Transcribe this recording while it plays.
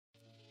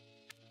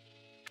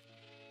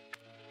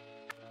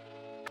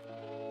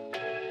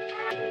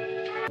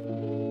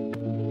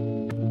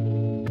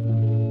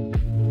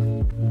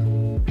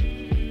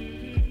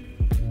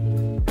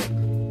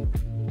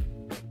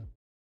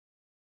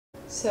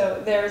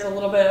So there's a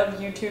little bit of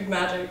YouTube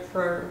magic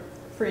for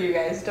you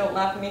guys. Don't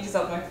laugh at me because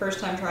that was my first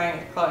time trying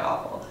it. It's probably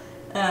awful.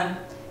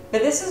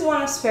 But this is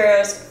one of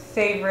Sparrow's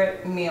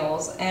favorite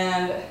meals,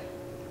 and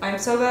I'm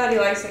so glad he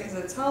likes it because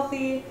it's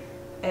healthy.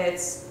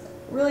 It's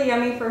really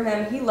yummy for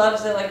him. He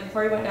loves it. Like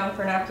before he went down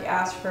for a nap, he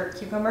asked for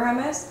cucumber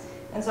hummus,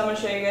 and so I'm gonna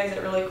show you guys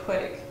it really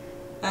quick.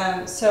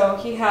 So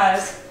he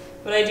has,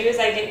 what I do is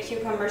I get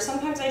cucumber.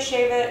 Sometimes I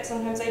shave it,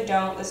 sometimes I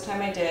don't. This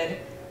time I did.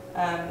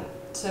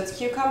 So it's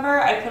cucumber,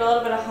 I put a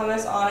little bit of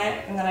hummus on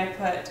it, and then I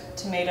put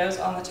tomatoes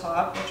on the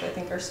top, which I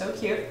think are so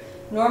cute.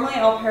 Normally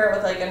I'll pair it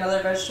with like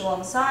another vegetable on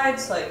the side,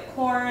 so like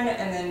corn,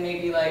 and then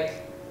maybe like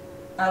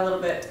a little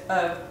bit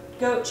of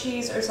goat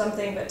cheese or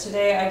something, but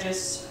today I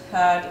just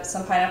had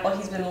some pineapple.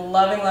 He's been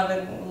loving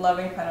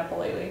pineapple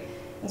lately.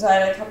 And so I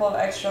had a couple of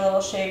extra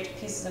little shaved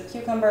pieces of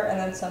cucumber and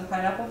then some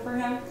pineapple for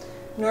him.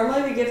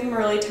 Normally we give him a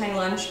really tiny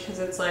lunch because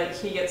it's like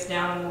he gets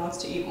down and wants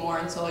to eat more,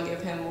 and so I'll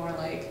give him more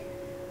like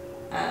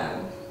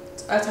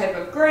a type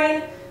of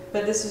grain,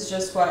 but this is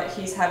just what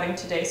he's having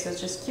today. So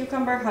it's just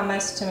cucumber,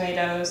 hummus,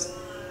 tomatoes,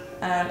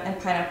 and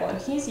pineapple.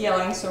 And he's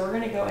yelling, so we're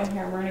gonna go in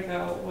here and we're gonna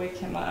go wake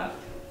him up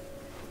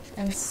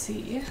and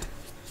see.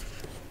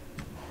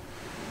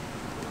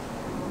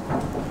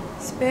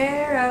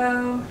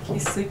 Sparrow!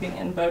 He's sleeping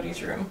in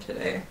Bodhi's room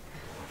today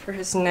for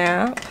his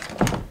nap.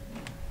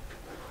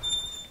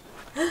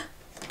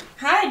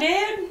 Hi,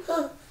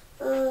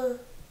 dude!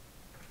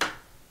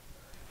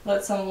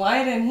 Let some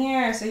light in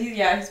here. So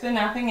he's been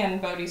napping in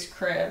Bodhi's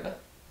crib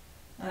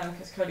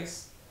because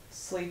Cody's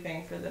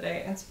sleeping for the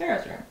day in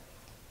Sparrow's room.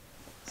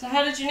 So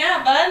how did you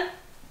nap, bud?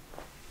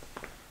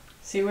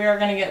 See, we are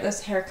going to get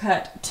this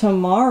haircut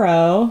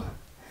tomorrow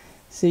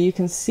so you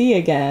can see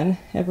again.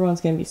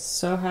 Everyone's going to be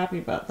so happy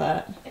about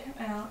that.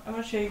 I'm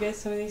going to show you guys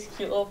some of these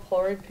cute little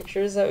Polaroid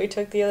pictures that we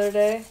took the other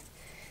day.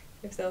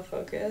 If they'll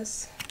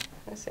focus.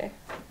 Let's see.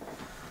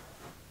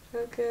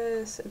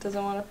 Focus. It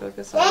doesn't want to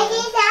focus on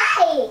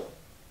it.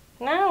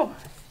 No.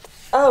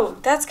 Oh,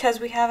 that's because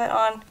we have it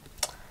on,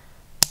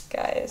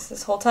 guys,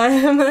 this whole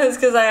time is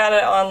because I had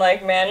it on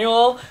like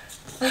manual.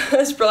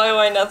 That's probably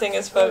why nothing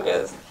is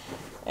focused.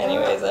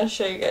 Anyways, I'll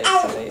show you guys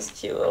some of these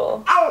cute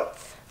little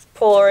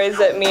Polaroids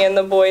that me and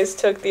the boys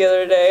took the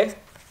other day.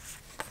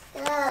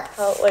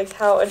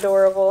 How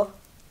adorable.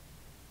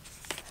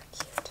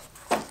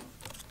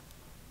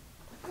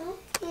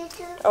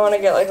 Cute. I want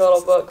to get like a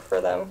little book for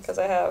them because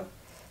I have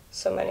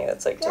so many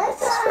that's like typical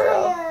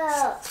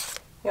Sparrow.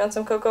 You want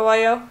some Coco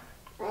Wayo?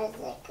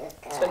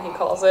 That's what he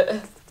calls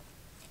it.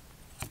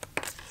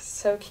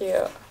 So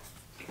cute.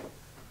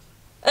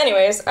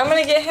 Anyways, I'm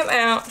gonna get him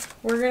out.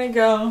 We're gonna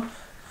go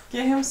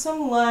get him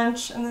some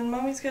lunch, and then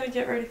Mommy's gonna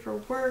get ready for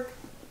work.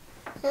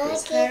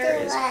 His hair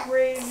is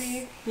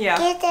crazy. Yeah.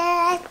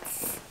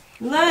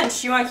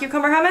 Lunch. You want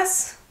cucumber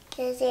hummus?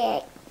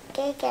 Okay,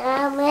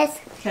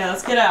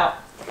 let's get out.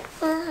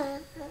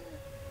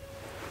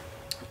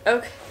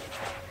 Okay.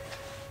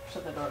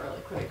 Shut the door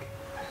really quick.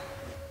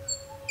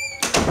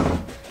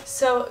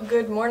 So,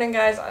 good morning,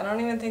 guys. I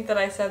don't even think that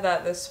I said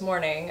that this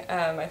morning.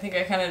 I think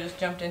I kind of just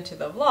jumped into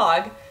the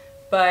vlog,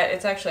 but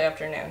it's actually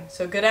afternoon.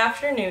 So, good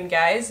afternoon,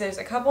 guys. There's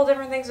a couple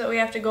different things that we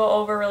have to go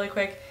over really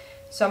quick,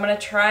 so I'm going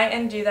to try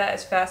and do that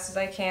as fast as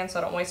I can so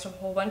I don't waste a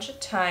whole bunch of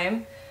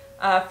time.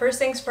 First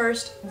things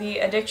first, the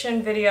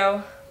addiction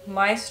video,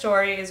 my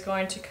story, is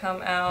going to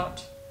come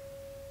out,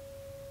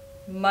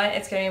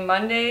 it's going to be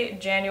Monday,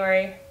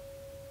 June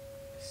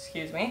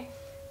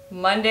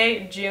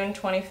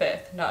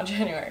 25th, not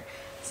January.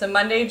 So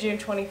Monday, June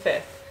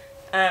 25th.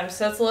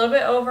 So it's a little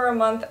bit over a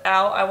month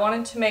out. I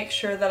wanted to make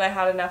sure that I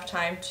had enough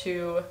time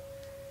to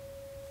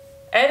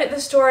edit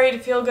the story, to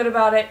feel good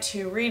about it,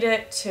 to read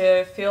it,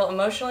 to feel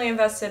emotionally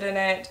invested in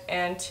it,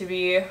 and to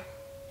be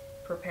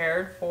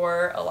prepared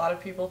for a lot of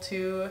people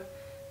to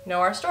know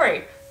our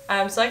story.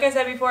 So like I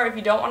said before, if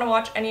you don't want to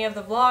watch any of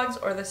the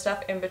vlogs or the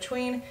stuff in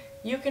between,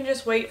 you can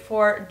just wait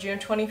for June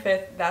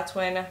 25th. That's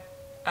when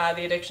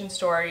the addiction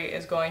story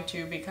is going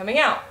to be coming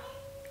out.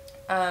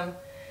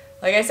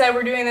 Like I said,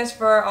 we're doing this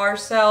for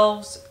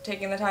ourselves,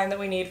 taking the time that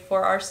we need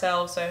for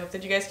ourselves, so I hope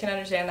that you guys can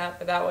understand that.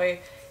 But that way,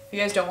 if you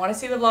guys don't want to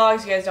see the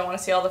vlogs, you guys don't want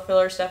to see all the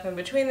filler stuff in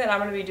between that I'm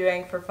going to be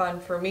doing for fun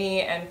for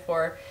me and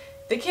for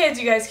the kids,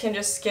 you guys can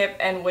just skip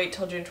and wait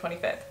till June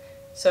 25th.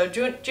 So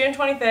June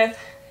 25th,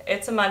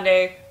 it's a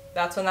Monday,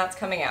 that's when that's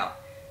coming out.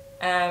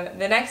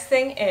 The next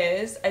thing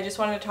is, I just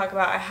wanted to talk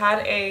about, I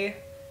had a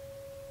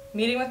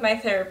meeting with my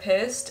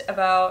therapist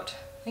about,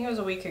 I think it was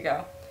a week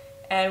ago.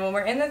 And when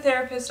we're in the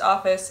therapist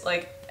office,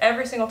 like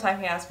every single time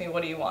he asks me,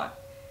 what do you want?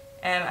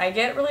 And I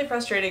get really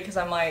frustrated because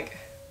I'm like,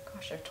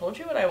 gosh, I've told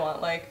you what I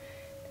want. Like,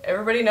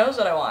 everybody knows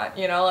what I want,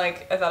 you know,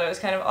 like I thought it was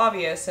kind of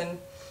obvious. And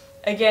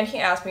again, he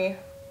asked me,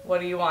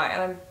 what do you want?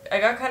 And I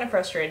got kind of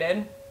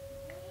frustrated.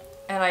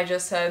 And I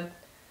just said,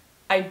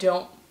 I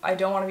don't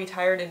want to be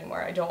tired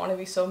anymore. I don't want to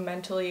be so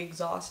mentally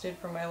exhausted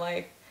from my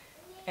life.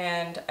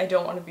 And I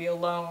don't want to be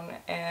alone.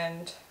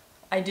 And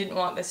I didn't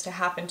want this to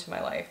happen to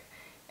my life.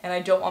 And I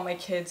don't want my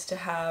kids to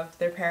have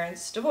their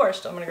parents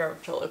divorced. I'm going to grab a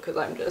pillow because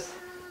I'm just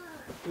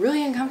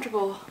really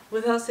uncomfortable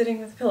without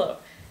sitting with a pillow.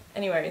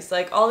 Anyways,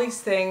 like all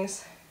these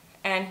things,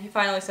 and he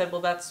finally said,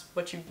 well, that's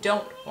what you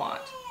don't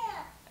want.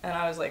 And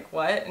I was like,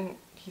 what? And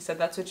he said,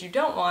 that's what you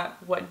don't want.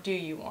 What do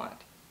you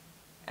want?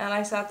 And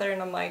I sat there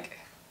and I'm like,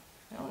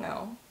 I don't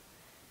know.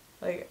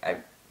 Like,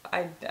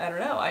 I don't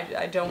know.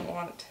 I don't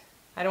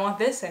want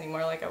this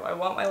anymore. Like, I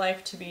want my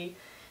life to be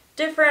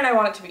different. I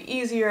want it to be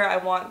easier. I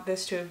want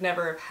this to have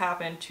never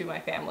happened to my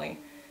family.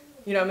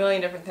 You know, a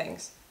million different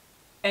things.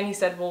 And he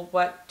said, well,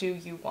 what do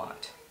you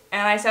want?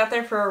 And I sat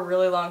there for a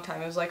really long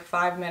time. It was like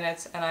 5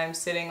 minutes, and I'm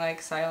sitting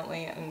like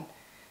silently, and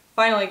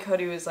finally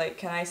Cody was like,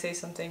 can I say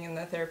something? And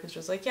the therapist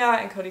was like, yeah.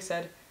 And Cody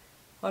said,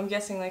 well, I'm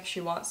guessing like she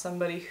wants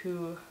somebody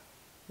who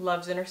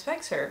loves and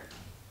respects her.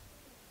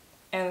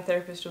 And the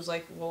therapist was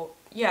like, well,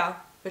 yeah,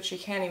 but she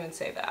can't even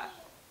say that.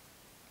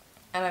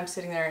 And I'm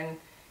sitting there, and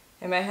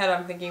in my head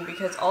I'm thinking,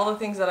 because all the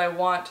things that I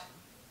want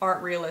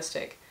aren't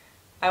realistic.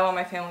 I want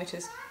my family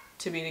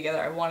to be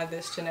together. I wanted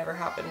this to never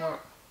happen. Well,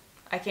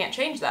 I can't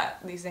change that.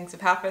 These things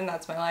have happened.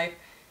 That's my life.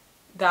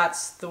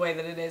 That's the way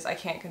that it is. I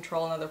can't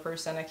control another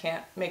person. I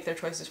can't make their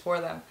choices for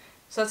them.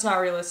 So that's not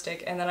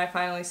realistic. And then I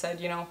finally said,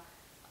 you know,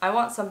 I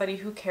want somebody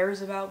who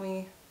cares about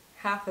me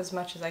half as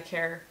much as I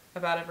care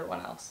about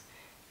everyone else.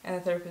 And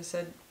the therapist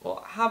said,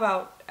 well, how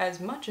about as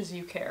much as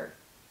you care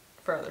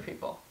for other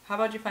people? How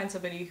about you find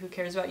somebody who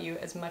cares about you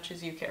as much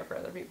as you care for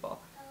other people,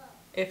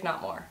 if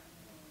not more?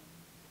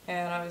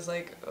 And I was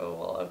like, oh,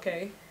 well,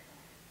 okay.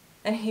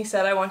 And he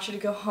said, I want you to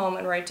go home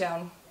and write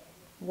down,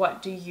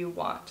 what do you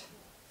want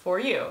for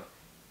you?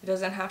 It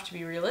doesn't have to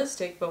be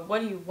realistic, but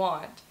what do you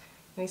want?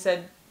 And he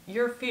said,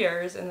 your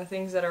fears and the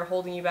things that are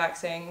holding you back,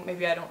 saying,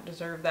 maybe I don't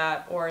deserve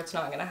that, or it's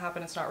not going to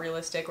happen, it's not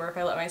realistic, or if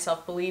I let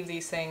myself believe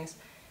these things,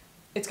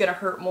 it's going to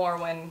hurt more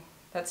when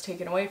that's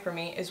taken away from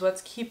me, is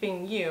what's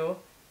keeping you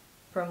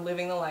from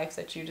living the life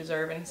that you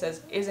deserve. And he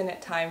says, isn't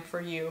it time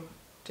for you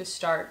to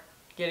start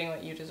getting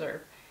what you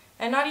deserve?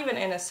 And not even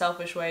in a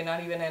selfish way,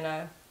 not even in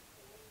a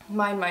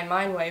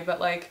mine way, but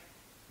like,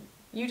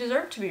 you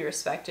deserve to be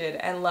respected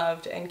and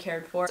loved and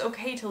cared for. It's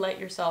okay to let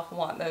yourself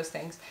want those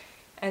things.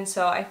 And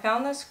so I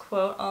found this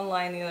quote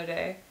online the other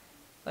day,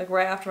 like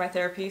right after my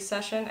therapy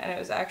session, and it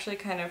was actually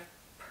kind of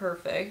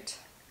perfect.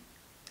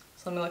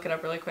 So let me look it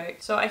up really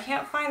quick. So I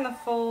can't find the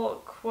full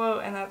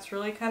quote, and that's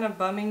really kind of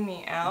bumming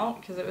me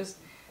out, because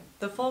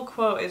the full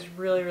quote is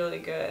really, really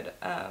good.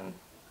 And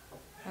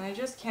I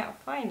just can't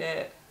find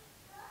it.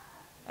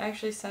 I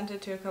actually sent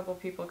it to a couple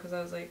people because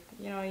I was like,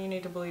 you know, you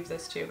need to believe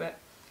this too. But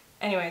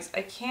anyways,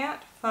 I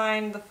can't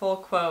find the full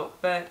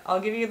quote, but I'll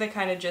give you the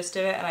kind of gist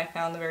of it, and I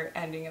found the very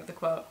ending of the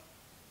quote.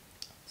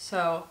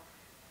 So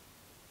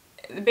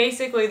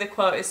basically the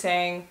quote is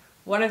saying,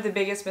 one of the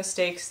biggest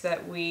mistakes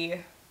that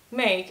we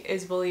make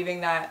is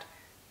believing that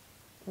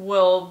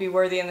we'll be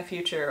worthy in the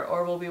future,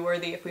 or we'll be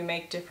worthy if we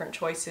make different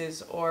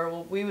choices, or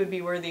we would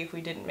be worthy if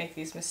we didn't make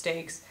these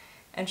mistakes.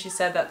 And she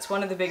said that's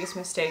one of the biggest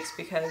mistakes,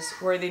 because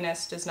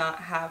worthiness does not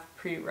have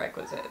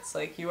prerequisites.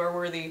 Like, you are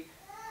worthy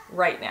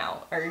right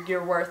now, or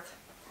you're worth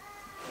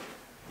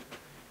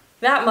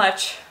that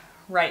much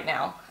right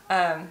now.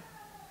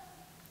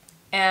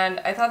 And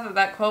I thought that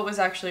that quote was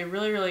actually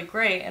really, really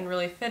great and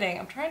really fitting.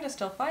 I'm trying to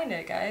still find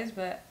it, guys,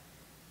 but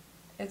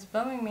it's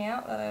bumming me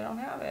out that I don't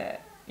have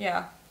it.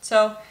 Yeah,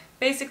 so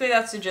basically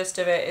that's the gist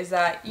of it, is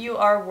that you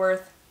are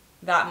worth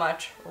that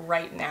much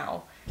right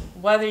now,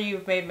 whether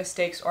you've made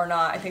mistakes or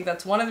not. I think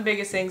that's one of the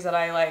biggest things that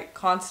I like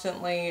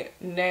constantly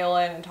nail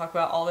in and talk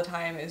about all the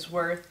time, is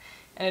worth.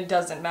 And it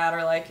doesn't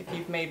matter like if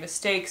you've made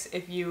mistakes,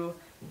 if you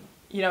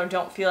know,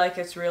 don't feel like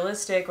it's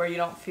realistic, or you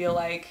don't feel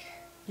like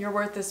you're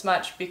worth this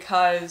much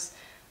because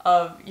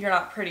of you're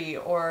not pretty,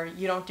 or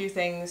you don't do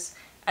things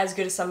as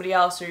good as somebody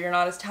else, or you're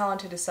not as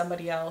talented as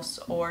somebody else,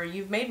 or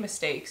you've made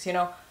mistakes, you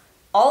know,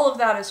 all of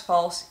that is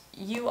false.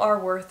 You are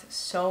worth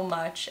so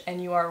much,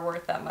 and you are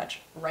worth that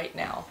much right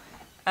now.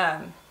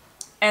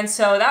 And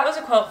so that was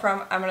a quote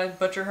from, I'm going to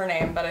butcher her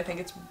name, but I think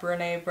it's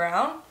Brené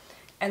Brown.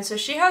 And so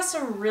she has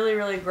some really,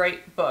 really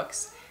great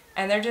books,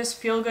 and they're just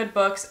feel-good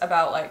books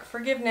about like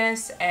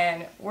forgiveness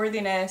and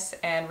worthiness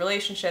and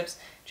relationships.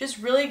 Just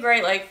really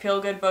great, like,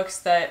 feel-good books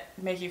that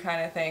make you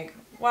kind of think,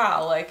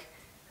 wow, like,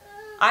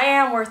 I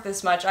am worth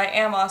this much, I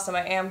am awesome,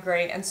 I am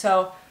great. And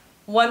so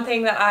one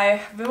thing that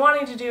I've been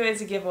wanting to do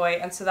is a giveaway,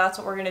 and so that's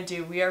what we're going to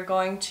do. We are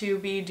going to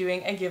be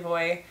doing a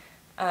giveaway,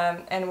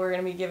 and we're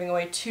going to be giving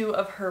away 2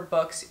 of her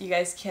books. You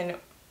guys can,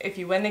 if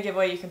you win the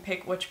giveaway, you can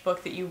pick which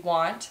book that you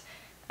want.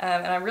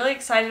 And I'm really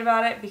excited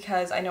about it,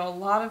 because I know a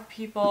lot of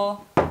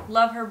people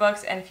love her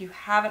books, and if you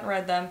haven't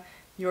read them,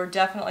 you're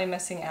definitely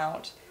missing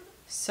out.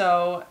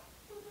 So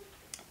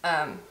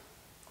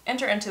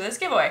enter into this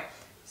giveaway.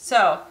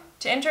 So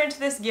to enter into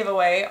this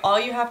giveaway, all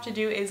you have to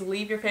do is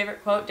leave your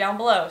favorite quote down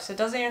below. So it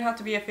doesn't even have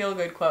to be a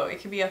feel-good quote.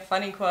 It could be a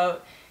funny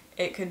quote.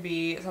 It could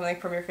be something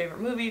from your favorite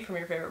movie, from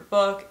your favorite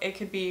book. It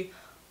could be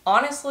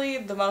honestly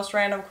the most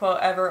random quote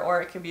ever, or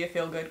it could be a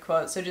feel-good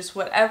quote. So just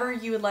whatever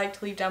you would like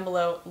to leave down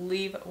below,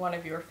 leave one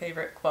of your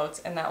favorite quotes,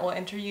 and that will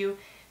enter you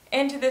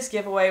into this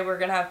giveaway. We're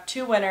gonna have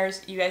 2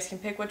 winners. You guys can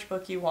pick which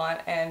book you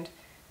want, and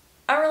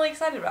I'm really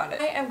excited about it.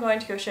 I am going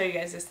to go show you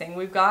guys this thing.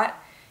 We've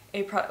got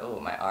a oh,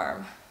 my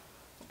arm.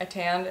 I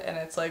tanned and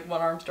it's like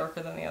one arm's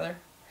darker than the other.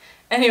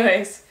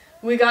 Anyways,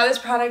 we got this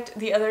product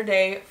the other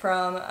day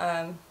from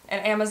an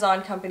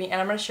Amazon company, and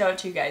I'm going to show it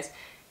to you guys.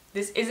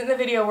 This isn't the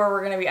video where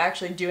we're going to be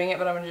actually doing it,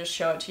 but I'm going to just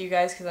show it to you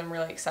guys because I'm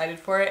really excited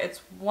for it.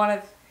 It's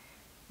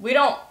we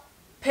don't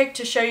pick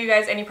to show you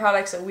guys any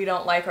products that we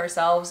don't like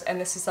ourselves,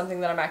 and this is something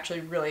that I'm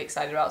actually really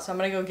excited about. So I'm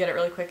going to go get it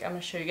really quick. I'm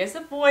going to show you guys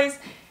the boys,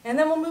 and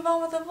then we'll move on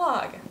with the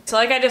vlog. So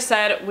like I just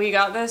said, we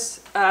got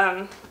this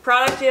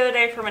product the other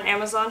day from an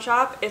Amazon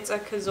shop. It's a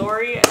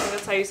Kazori, I think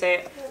that's how you say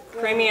it,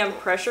 premium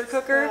pressure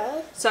cooker.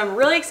 So I'm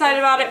really excited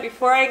about it.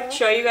 Before I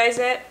show you guys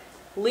it,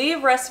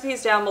 leave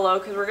recipes down below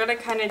because we're going to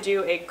kind of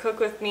do a cook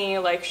with me,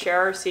 like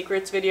share our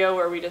secrets video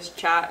where we just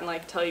chat and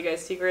like tell you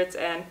guys secrets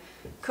and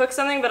cook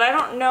something, but I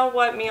don't know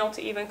what meal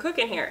to even cook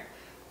in here.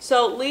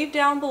 So leave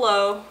down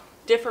below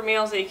different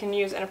meals that you can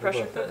use in a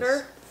pressure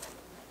cooker.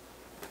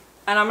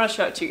 And I'm going to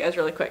show it to you guys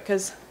really quick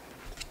because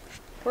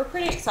we're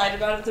pretty excited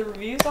about it. The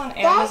reviews on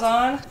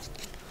Amazon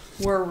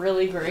were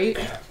really great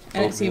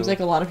and it seems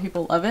like a lot of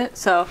people love it.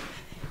 So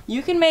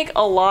you can make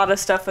a lot of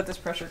stuff with this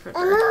pressure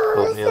cooker.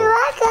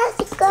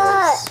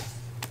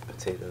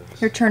 Potatoes.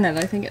 Here, turn it.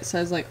 I think it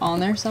says like on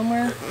there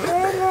somewhere.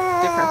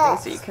 Different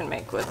things that you can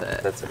make with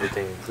it. That's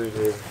everything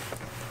included.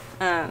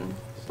 A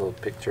little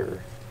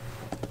picture.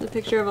 The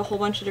picture of a whole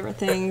bunch of different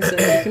things. So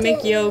you can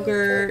make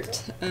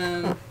yogurt.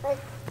 Oh,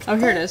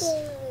 here it is.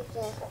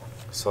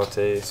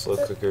 Saute, slow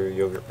cooker,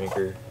 yogurt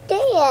maker.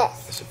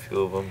 There's a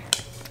few of them.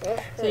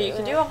 So you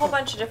can do a whole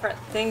bunch of different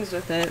things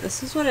with it.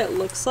 This is what it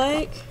looks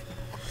like.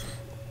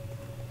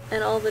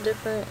 And all the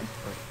different...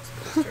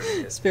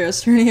 Sparrow's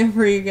turning it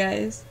for you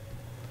guys.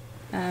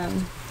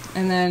 And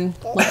then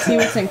let's see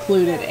what's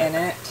included in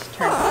it.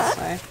 Turn it this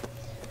way.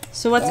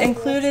 So what's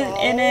included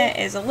in it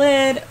is a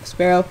lid,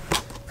 Sparrow,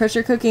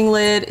 pressure cooking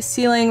lid,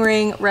 sealing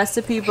ring,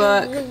 recipe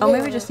book. Oh,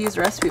 maybe just use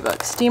the recipe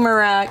book. Steamer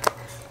rack,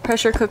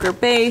 pressure cooker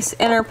base,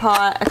 inner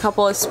pot, a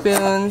couple of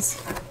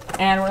spoons,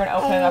 and we're gonna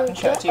open it up and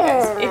show it to you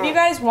guys. If you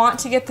guys want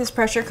to get this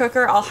pressure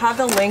cooker, I'll have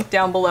the link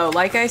down below.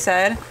 Like I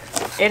said,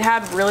 it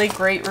had really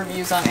great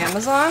reviews on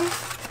Amazon.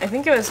 I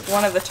think it was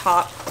one of the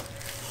top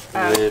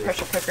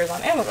pressure cookers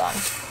on Amazon.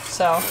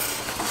 So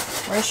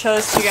we're gonna show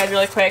this to you guys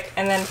really quick,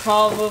 and then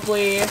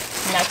probably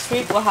next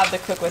week we'll have the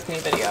cook with me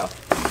video.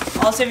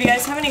 Also, if you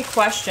guys have any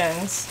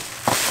questions,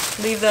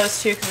 leave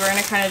those too, because we're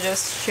gonna kind of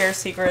just share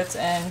secrets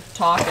and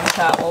talk and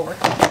chat while we're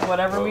cooking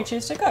whatever we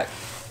choose to cook.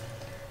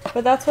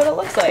 But that's what it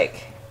looks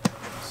like.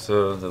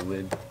 So the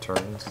lid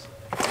turns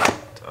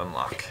to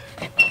unlock.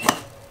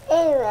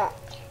 Ooh.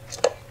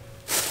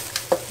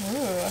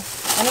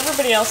 And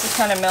everybody else is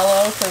kind of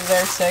mellow because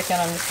they're sick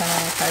and I'm just kind of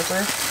on a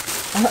Piper.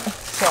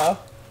 So,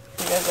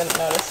 if you guys didn't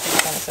notice,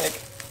 he's kind of sick.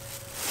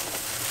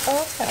 Oh,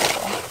 that's kind of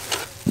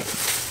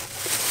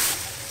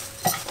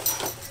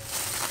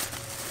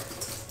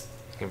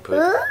You can put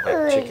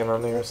like chicken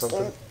on there or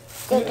something.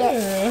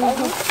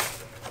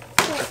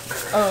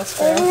 Oh,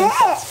 Sparrow thinks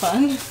that's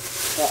fun.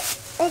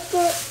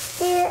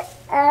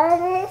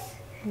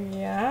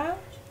 Yeah?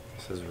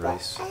 This is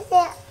rice.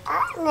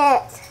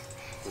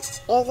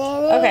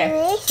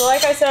 Okay, so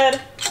like I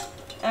said,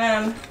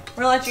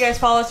 we're gonna let you guys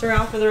follow us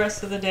around for the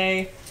rest of the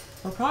day.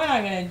 We're probably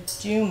not gonna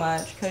do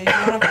much because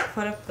you want to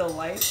put up the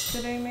lights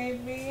today,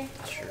 maybe.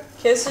 Sure.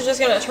 Okay, this is just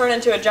gonna turn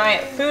into a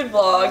giant food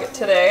vlog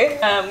today.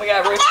 We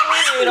got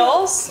rotisserie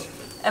noodles,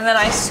 and then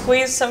I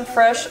squeezed some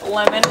fresh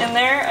lemon in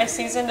there. I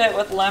seasoned it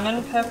with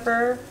lemon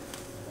pepper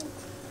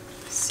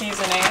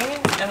seasoning,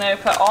 and then I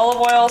put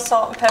olive oil,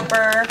 salt, and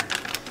pepper.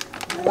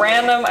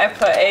 Random, I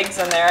put eggs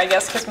in there, I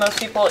guess because most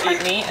people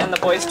eat meat and the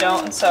boys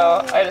don't, and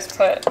so I just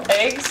put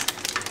eggs.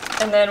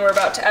 And then we're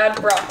about to add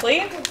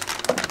broccoli.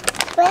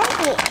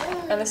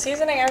 And the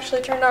seasoning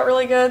actually turned out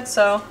really good,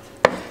 so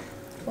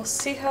we'll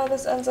see how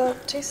this ends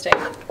up tasting.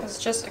 It's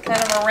just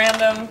kind of a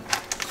random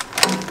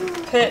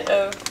pit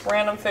of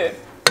random food.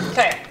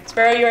 Okay,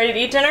 Sparrow, you ready to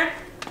eat dinner?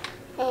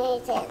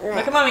 Look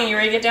at Mommy, you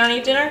ready to get down and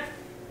eat dinner?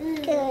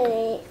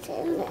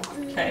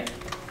 Okay,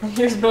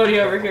 here's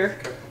Bodhi over here.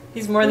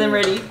 He's more than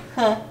ready.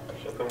 Huh?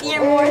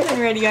 You're more than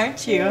ready,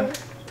 aren't you?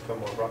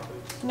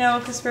 No,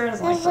 because Sparrow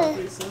doesn't like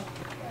broccoli, so.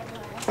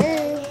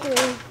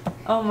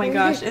 Oh my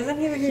gosh, isn't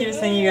he the cutest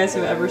thing you guys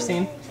have ever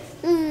seen?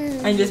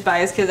 I'm just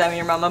biased because I'm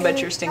your mama, but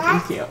you're stinking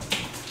cute.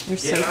 You're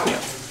so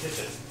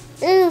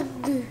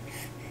cute.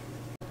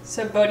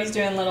 So Bodhi's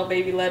doing little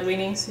baby led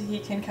weaning so he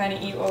can kind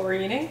of eat what we're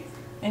eating.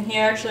 And he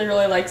actually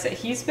really likes it.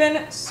 He's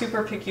been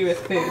super picky with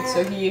food,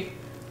 so he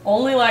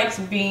only likes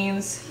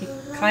beans, he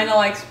kind of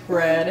likes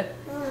bread.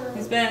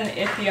 He's been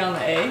iffy on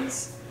the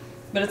eggs,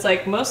 but it's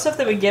like most stuff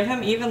that we give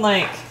him, even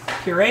like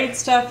pureed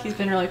stuff, he's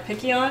been really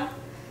picky on.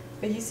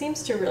 But he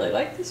seems to really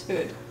like this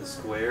food.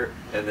 Square,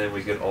 and then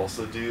we could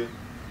also do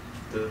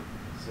the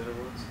center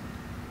ones.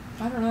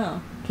 I don't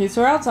know. Okay,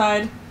 so we're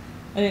outside.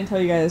 I didn't tell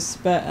you guys,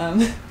 but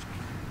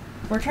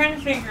we're trying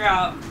to figure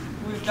out,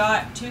 we've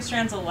got 2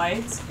 strands of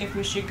lights, if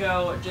we should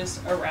go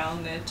just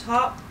around the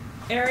top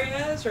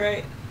areas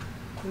right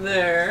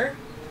there,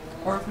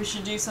 or if we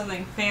should do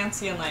something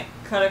fancy and like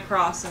cut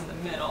across in the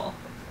middle.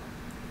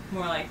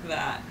 More like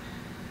that.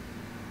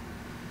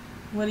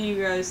 What do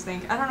you guys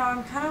think? I don't know,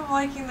 I'm kind of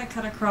liking the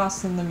cut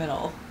across in the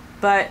middle.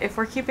 But if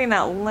we're keeping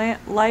that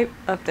light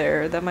up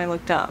there, that might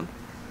look dumb.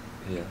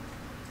 Yeah.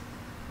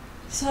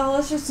 So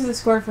let's just do the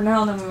square for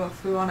now, and then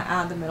if we want to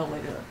add the middle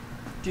later,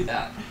 do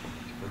that.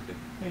 Okay.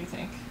 What do you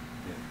think?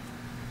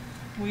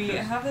 Yeah. We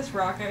have this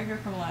rock out here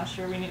from last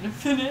year we need to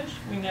finish.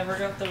 We never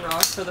got the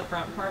rock for the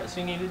front part,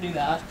 so we need to do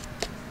that.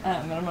 And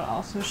I'm going to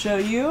also show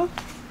you.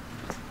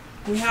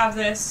 We have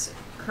this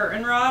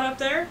curtain rod up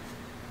there.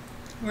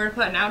 We're going to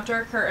put an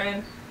outdoor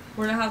curtain.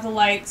 We're going to have the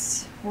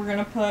lights. We have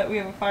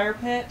a fire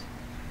pit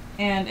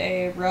and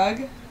a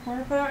rug we're going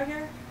to put out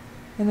here.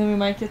 And then we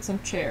might get some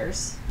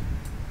chairs.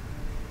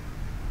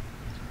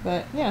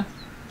 But yeah.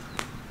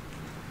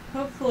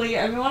 Hopefully,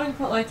 I've been wanting to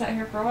put lights out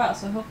here for a while,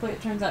 so hopefully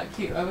it turns out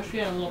cute. I wish we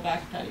had a little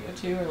back patio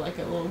too, or like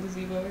a little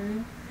gazebo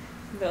area.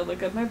 That would look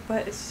good. My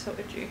butt is so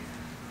itchy.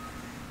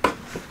 Not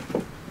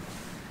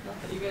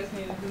that you guys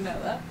needed to know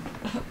that.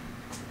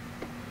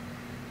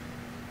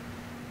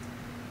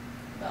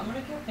 But I'm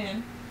gonna come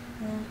in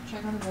and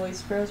check on the boys.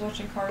 Sparrow's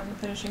watching Cars and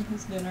finishing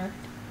his dinner.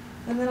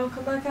 And then I'll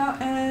come back out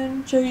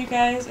and show you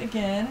guys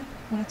again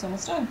when it's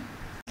almost done.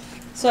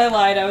 So I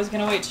lied, I was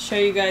going to wait to show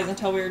you guys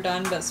until we were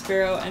done, but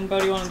Sparrow and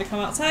Bodhi wanted to come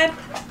outside,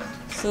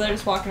 so they're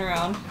just walking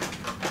around.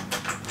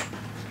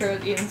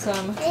 Sparrow's eating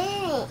some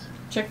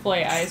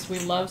Chick-fil-A ice. We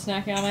love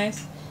snacking on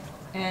ice,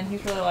 and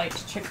he's really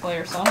liked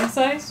Chick-fil-A or Sonic's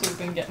ice, so we've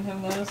been getting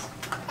him those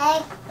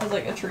as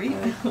like a treat.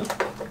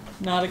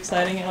 Not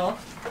exciting at all.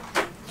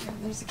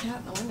 And there's a cat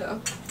in the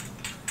window.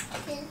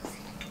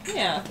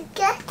 Yeah.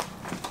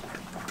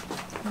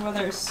 The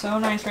weather is so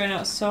nice right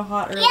now, it's so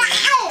hot earlier,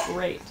 it's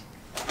great.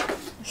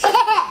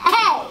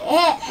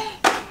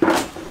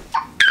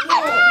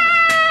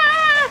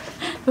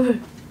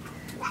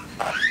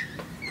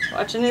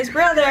 Watching his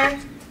brother.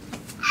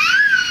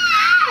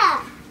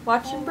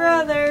 Watching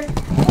brother.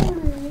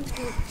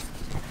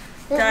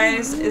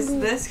 Guys, is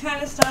this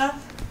kind of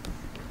stuff,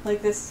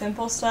 like this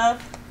simple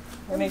stuff,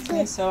 that makes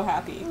me so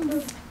happy.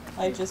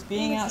 Like just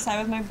being outside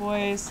with my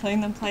boys,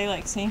 letting them play,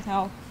 like seeing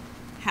how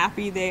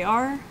happy they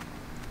are,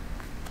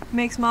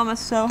 makes Mama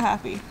so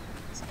happy.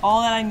 It's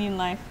all that I need in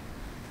life.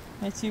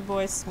 My two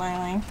boys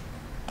smiling.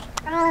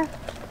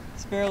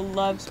 Sparrow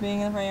loves being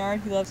in the front yard.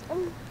 He loves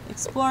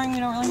exploring. We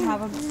don't really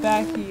have a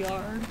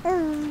backyard.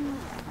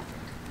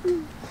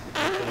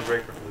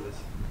 Break for this.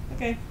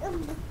 Okay.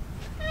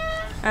 We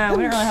don't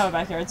really have a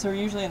backyard, so we're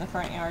usually in the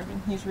front yard.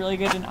 And he's really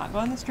good to not go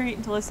on the street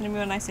and to listen to me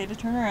when I say to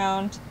turn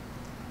around.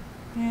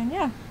 And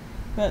yeah,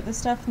 but this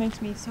stuff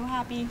makes me so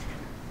happy.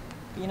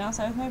 Being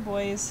outside with my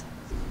boys.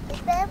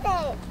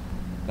 Bye-bye.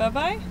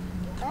 Bye-bye?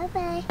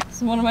 Bye-bye. This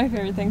is one of my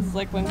favorite things is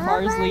like when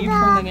cars leave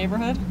from the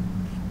neighborhood.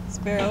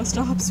 Sparrow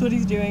stops what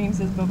he's doing and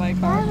says bye-bye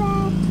car.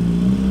 Bye-bye.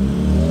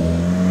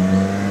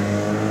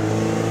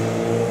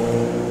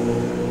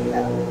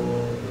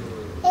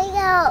 Here you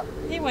go.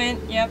 He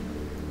went, yep.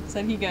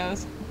 Said he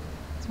goes.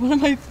 It's one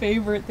of my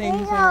favorite things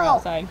when we're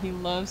outside. He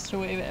loves to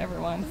wave at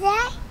everyone.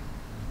 That?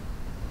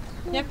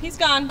 Yep, he's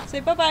gone. Say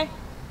bye-bye.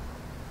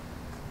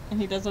 And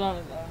he does it on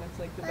his own. It's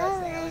like the best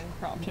thing. I didn't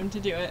prompt him to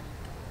do it.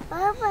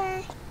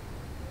 Bye-bye.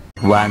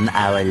 1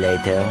 hour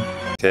later.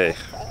 Okay,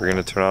 we're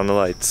gonna turn on the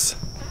lights.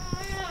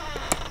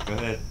 Go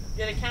ahead.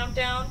 Get a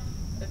countdown,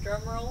 a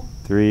drum roll.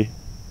 3,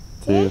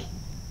 2,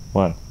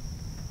 1.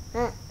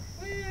 Woo!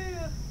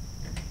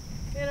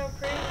 You know,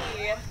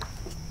 pretty.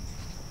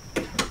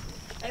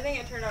 I think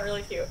it turned out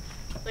really cute.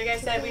 Like I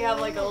said, we have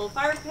like a little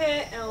fire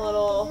pit and a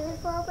little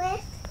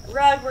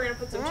rug. We're gonna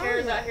put some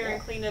chairs out here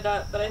and clean it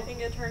up, but I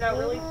think it turned out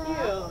really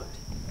cute.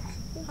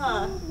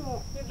 Huh?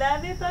 You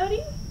love it,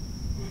 Bodhi?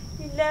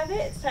 You love it?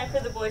 It's time for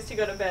the boys to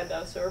go to bed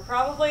though, so we're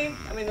probably,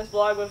 this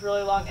vlog was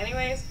really long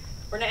anyways.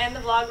 We're gonna end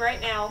the vlog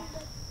right now.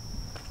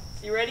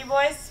 So you ready,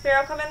 boys?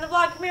 Sparrow, come in the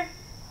vlog, come here.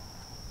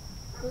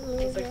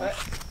 He's like, what?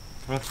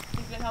 Come on.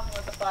 He's been helping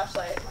with the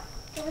flashlight.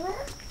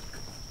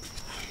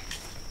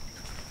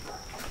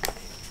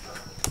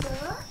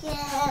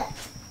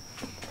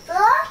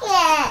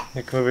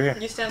 Hey, come over here.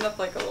 You stand up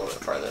like a little bit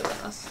farther than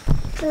us.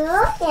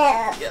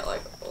 Get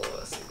like all of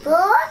us.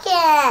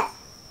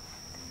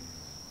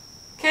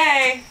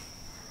 Okay.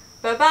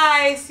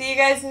 Bye-bye. See you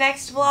guys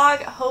next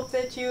vlog. Hope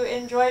that you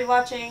enjoyed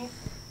watching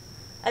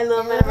a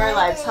little bit of our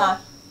lives, huh?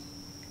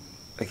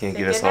 I can't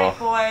Say get us good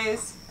night, all.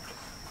 boys.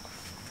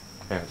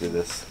 Here, I'll do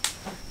this.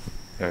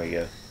 There we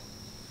go.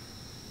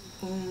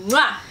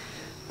 Mwah!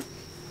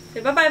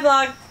 Say bye-bye,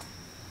 vlog.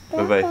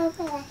 Bye-bye.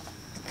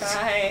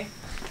 Bye.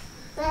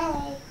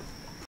 Bye.